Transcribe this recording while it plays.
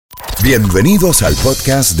Bienvenidos al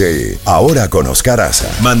podcast de Ahora con Oscar Aza.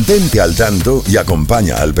 Mantente al tanto y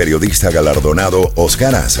acompaña al periodista galardonado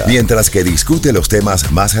Oscar Aza mientras que discute los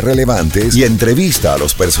temas más relevantes y entrevista a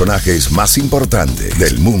los personajes más importantes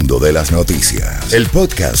del mundo de las noticias. El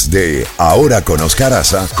podcast de Ahora con Oscar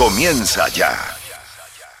Aza comienza ya.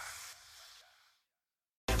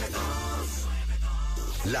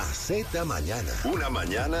 La Z Mañana. Una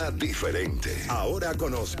mañana diferente. Ahora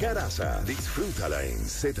con Oscar Aza. Disfrútala en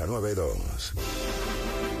Z92.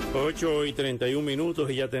 8:31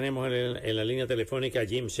 y ya tenemos en la línea telefónica a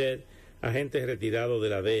Jim Shed, agente retirado de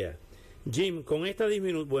la D.E.A. Jim,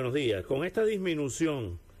 buenos días. Con esta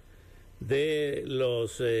disminución de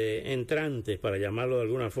los entrantes, para llamarlo de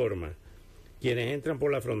alguna forma, quienes entran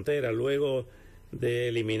por la frontera luego de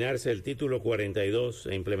eliminarse el título 42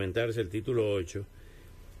 e implementarse el título 8,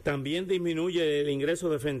 ¿también disminuye el ingreso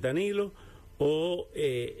de fentanilo o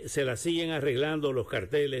se la siguen arreglando los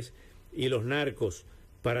carteles y los narcos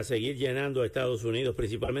para seguir llenando a Estados Unidos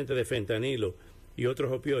principalmente de fentanilo y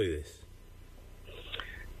otros opioides?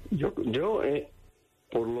 Yo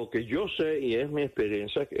por lo que yo sé y es mi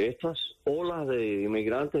experiencia, que estas olas de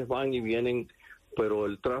inmigrantes van y vienen, pero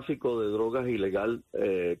el tráfico de drogas ilegal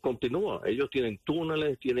continúa. Ellos tienen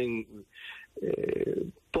túneles, tienen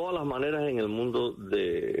todas las maneras en el mundo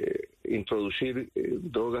de introducir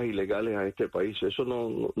drogas ilegales a este país. Eso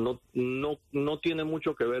no tiene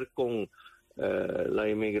mucho que ver con la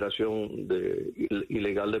inmigración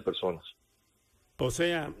ilegal de personas. O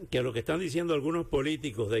sea, que lo que están diciendo algunos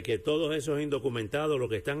políticos de que todos esos indocumentados lo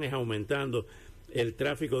que están es aumentando el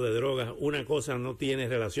tráfico de drogas, una cosa no tiene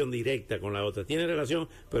relación directa con la otra. Tiene relación,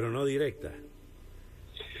 pero no directa.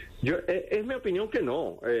 Es mi opinión que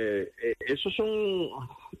no. Esos son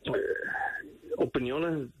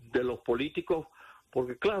opiniones de los políticos,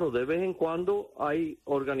 porque claro, de vez en cuando hay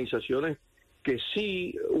organizaciones que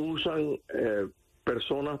sí usan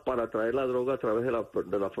personas para traer la droga a través de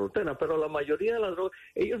la frontera, pero la mayoría de la droga,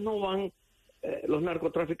 ellos no van, los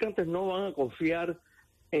narcotraficantes no van a confiar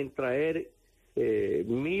en traer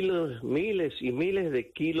miles y miles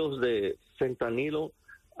de kilos de fentanilo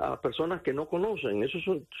a personas que no conocen. Esos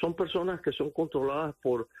son personas que son controladas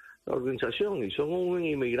por la organización y son un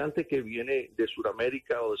inmigrante que viene de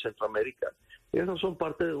Sudamérica o de Centroamérica. Ellos no son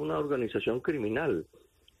parte de una organización criminal,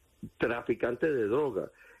 traficante de droga.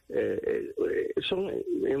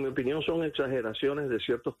 En mi opinión, son exageraciones de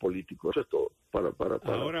ciertos políticos. Eso es todo.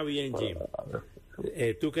 Ahora bien, Jim,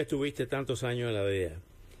 tú que estuviste tantos años en la DEA,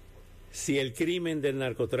 si el crimen del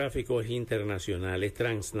narcotráfico es internacional, es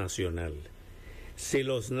transnacional, si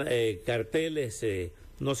los carteles,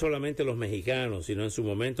 no solamente los mexicanos, sino en su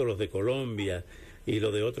momento los de Colombia y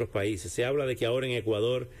los de otros países, se habla de que ahora en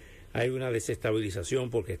Ecuador hay una desestabilización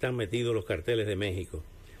porque están metidos los carteles de México.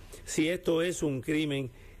 Si esto es un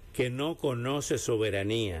crimen que no conoce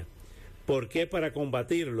soberanía, ¿por qué para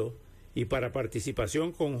combatirlo y para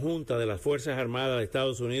participación conjunta de las Fuerzas Armadas de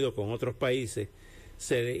Estados Unidos con otros países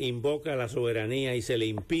se invoca la soberanía y se le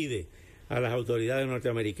impide a las autoridades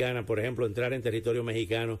norteamericanas, por ejemplo, entrar en territorio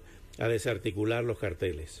mexicano a desarticular los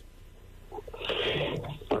carteles?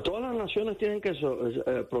 Todas las naciones tienen que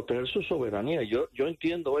proteger su soberanía. Yo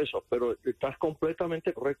entiendo eso, pero estás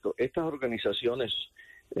completamente correcto. Estas organizaciones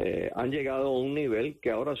han llegado a un nivel que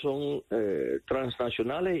ahora son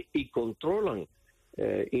transnacionales y controlan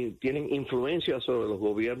y tienen influencia sobre los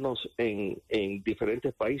gobiernos en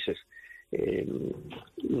diferentes países.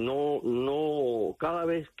 Cada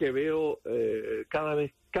vez que veo,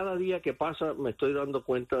 cada día que pasa me estoy dando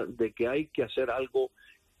cuenta de que hay que hacer algo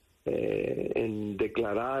en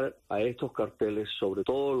declarar a estos carteles, sobre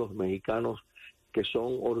todo los mexicanos, que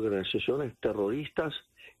son organizaciones terroristas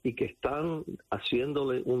y que están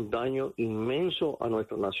haciéndole un daño inmenso a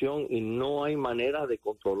nuestra nación y no hay manera de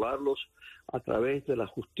controlarlos a través de la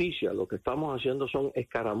justicia. Lo que estamos haciendo son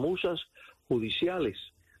escaramuzas judiciales.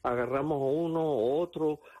 Agarramos a uno o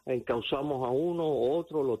otro, encauzamos a uno o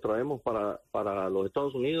otro, lo traemos para los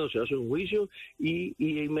Estados Unidos, se hace un juicio y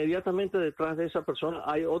inmediatamente detrás de esa persona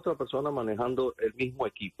hay otra persona manejando el mismo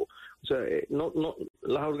equipo. O sea,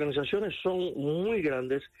 las organizaciones son muy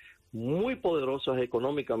grandes, muy poderosas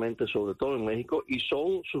económicamente, sobre todo en México, y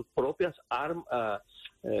son sus propias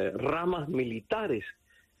ramas militares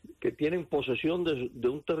que tienen posesión de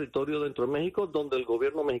un territorio dentro de México donde el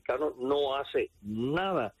gobierno mexicano no hace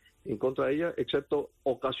nada en contra de ella, excepto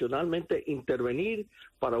ocasionalmente intervenir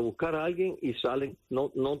para buscar a alguien y salen,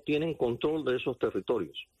 no tienen control de esos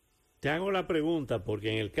territorios. Te hago la pregunta porque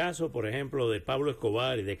en el caso, por ejemplo, de Pablo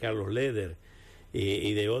Escobar y de Carlos Leder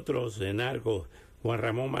y de otros narcos, Juan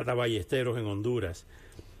Ramón Mata Ballesteros en Honduras,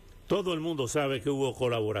 todo el mundo sabe que hubo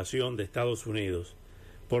colaboración de Estados Unidos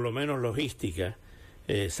por lo menos logística,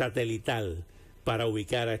 satelital, para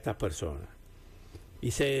ubicar a estas personas.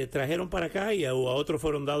 Y se trajeron para acá y a otros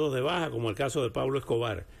fueron dados de baja, como el caso de Pablo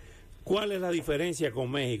Escobar. ¿Cuál es la diferencia con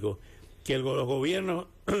México? Que los gobiernos,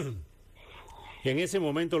 en ese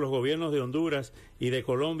momento los gobiernos de Honduras y de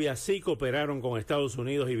Colombia sí cooperaron con Estados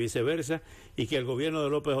Unidos y viceversa, y que el gobierno de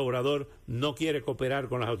López Obrador no quiere cooperar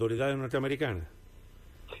con las autoridades norteamericanas.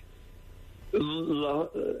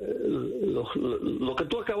 Lo que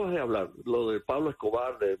tú acabas de hablar, lo de Pablo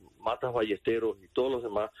Escobar, de Matas Ballesteros y todos los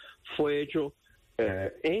demás, fue hecho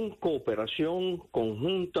en cooperación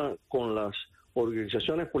conjunta con las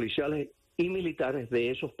organizaciones policiales y militares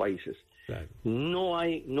de esos países. Claro.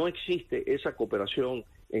 No existe esa cooperación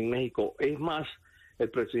en México. Es más, el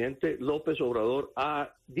presidente López Obrador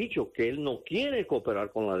ha dicho que él no quiere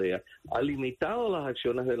cooperar con la DEA, ha limitado las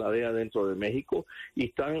acciones de la DEA dentro de México y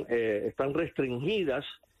están restringidas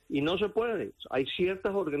y no se puede. Hay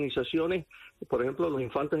ciertas organizaciones, por ejemplo, los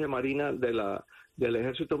infantes de Marina del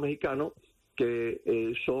Ejército Mexicano,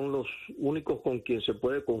 que son los únicos con quien se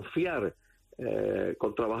puede confiar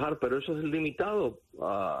con trabajar, pero eso es limitado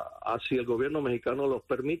a si el gobierno mexicano los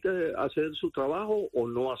permite hacer su trabajo o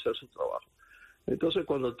no hacer su trabajo. Entonces,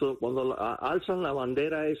 cuando alzan la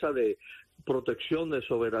bandera esa de protección de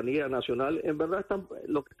soberanía nacional, en verdad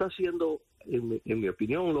lo que está haciendo, en mi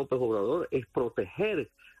opinión, López Obrador, es proteger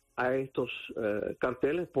a estos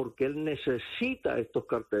carteles, porque él necesita estos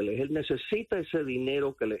carteles, él necesita ese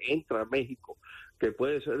dinero que le entra a México, que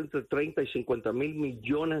puede ser entre 30 y 50 mil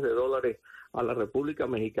millones de dólares a la República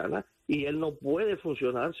Mexicana, y él no puede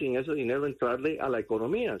funcionar sin ese dinero entrarle a la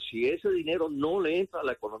economía. Si ese dinero no le entra a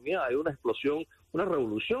la economía, hay una explosión, una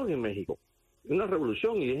revolución en México, una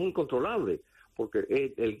revolución, y es incontrolable,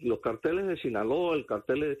 porque los carteles de Sinaloa, el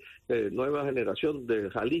cartel de Nueva Generación de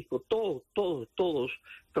Jalisco, todos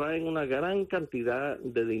traen una gran cantidad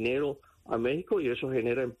de dinero a México, y eso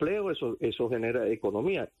genera empleo, eso genera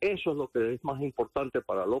economía. Eso es lo que es más importante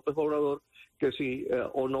para López Obrador, que si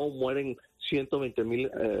o no mueren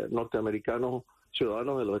 120,000 norteamericanos,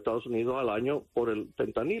 ciudadanos de los Estados Unidos al año por el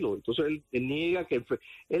fentanilo. Entonces él niega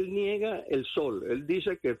el sol. Él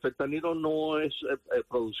dice que el fentanilo no es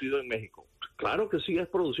producido en México. Claro que sí es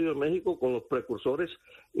producido en México con los precursores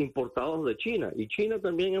importados de China. Y China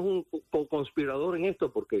también es un conspirador en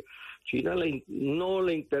esto, porque China no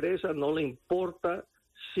le interesa, no le importa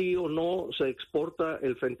sí o no se exporta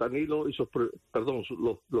el fentanilo y los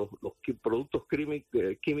productos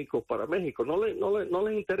químicos para México. No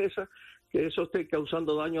les interesa que eso esté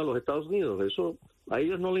causando daño a los Estados Unidos. Eso a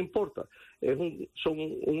ellos no les importa. Son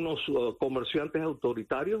unos comerciantes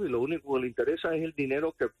autoritarios, y lo único que les interesa es el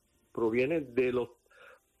dinero que proviene de los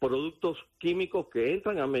productos químicos que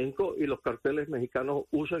entran a México, y los carteles mexicanos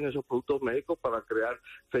usan esos productos médicos para crear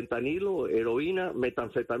fentanilo, heroína,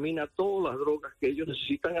 metanfetamina, todas las drogas que ellos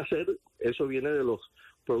necesitan hacer. Eso viene de los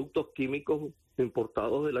productos químicos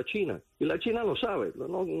importados de la China, y la China lo sabe,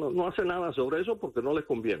 no hace nada sobre eso porque no les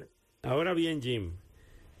conviene. Ahora bien, Jim,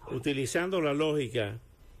 utilizando la lógica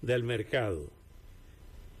del mercado,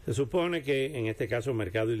 se supone que en este caso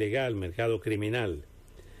mercado ilegal, mercado criminal,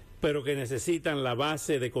 pero que necesitan la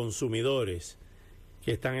base de consumidores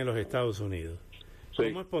que están en los Estados Unidos. Sí.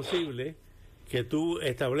 ¿Cómo es posible que tú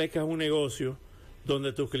establezcas un negocio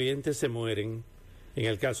donde tus clientes se mueren, en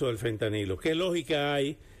el caso del fentanilo? ¿Qué lógica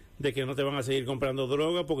hay de que no te van a seguir comprando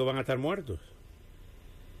droga porque van a estar muertos?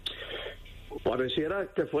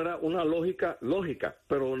 Pareciera que fuera una lógica,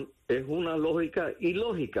 pero es una lógica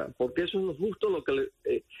ilógica, porque eso es justo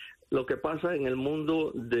lo que pasa en el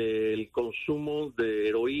mundo del consumo de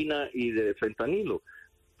heroína y de fentanilo.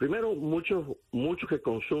 Primero, muchos que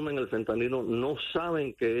consumen el fentanilo no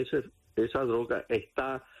saben que esa droga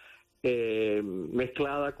está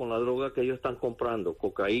mezclada con la droga que ellos están comprando,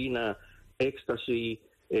 cocaína, éxtasis,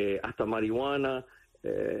 hasta marihuana.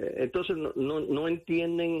 Entonces no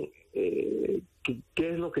entienden qué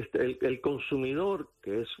es lo que el consumidor,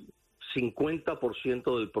 que es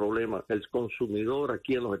 50% del problema. El consumidor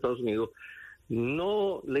aquí en los Estados Unidos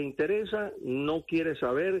no le interesa, no quiere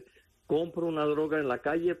saber, compra una droga en la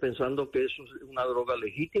calle pensando que eso es una droga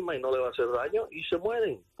legítima y no le va a hacer daño, y se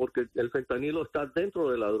mueren porque el fentanilo está dentro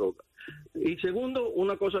de la droga. Y segundo,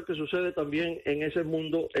 una cosa que sucede también en ese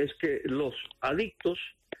mundo es que los adictos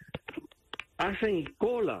hacen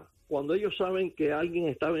cola cuando ellos saben que alguien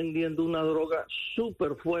está vendiendo una droga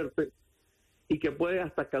súper fuerte y que puede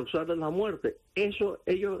hasta causarles la muerte. Eso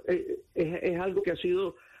es algo que ha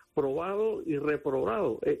sido probado y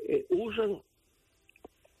reprobado. Usan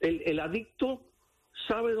el adicto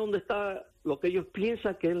sabe dónde está lo que ellos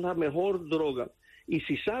piensan que es la mejor droga, y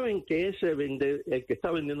si saben que el que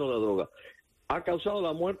está vendiendo la droga ha causado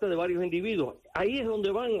la muerte de varios individuos. Ahí es donde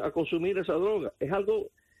van a consumir esa droga. Es algo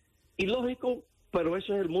ilógico, pero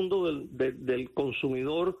ese es el mundo del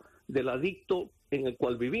consumidor, del adicto en el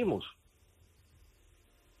cual vivimos.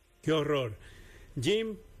 Qué horror.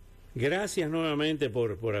 Jim, gracias nuevamente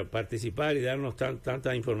por participar y darnos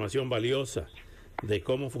tanta información valiosa de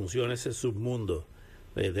cómo funciona ese submundo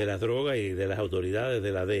de la droga y de las autoridades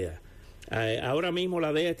de la DEA. Ahora mismo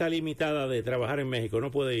la DEA está limitada de trabajar en México,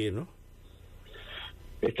 no puede ir, ¿no?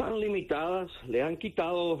 Están limitadas, le han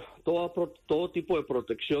quitado todo tipo de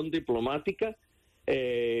protección diplomática. Por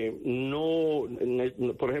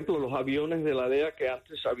ejemplo, los aviones de la DEA, que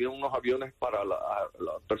antes había unos aviones para la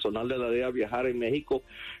personal de la DEA viajar en México,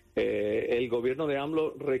 el gobierno de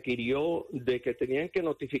AMLO requirió de que tenían que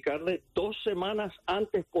notificarle 2 semanas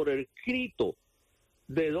antes por escrito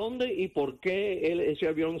de dónde y por qué ese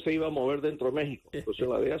avión se iba a mover dentro de México. Entonces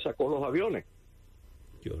la DEA sacó los aviones.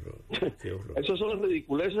 Qué horror, qué horror. Esas son las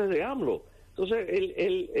ridiculeces de AMLO. Entonces,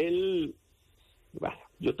 bueno,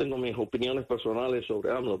 yo tengo mis opiniones personales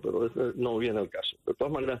sobre AMLO, pero eso no viene al caso. De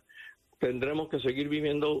todas maneras, tendremos que seguir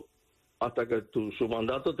viviendo hasta que su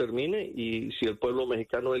mandato termine, y si el pueblo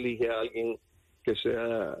mexicano elige a alguien que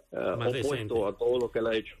sea opuesto decente a todo lo que él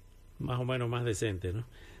ha hecho. Más o menos más decente, ¿no?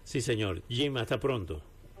 Sí, señor. Jim, hasta pronto.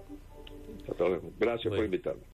 Hasta luego. Gracias por invitarme.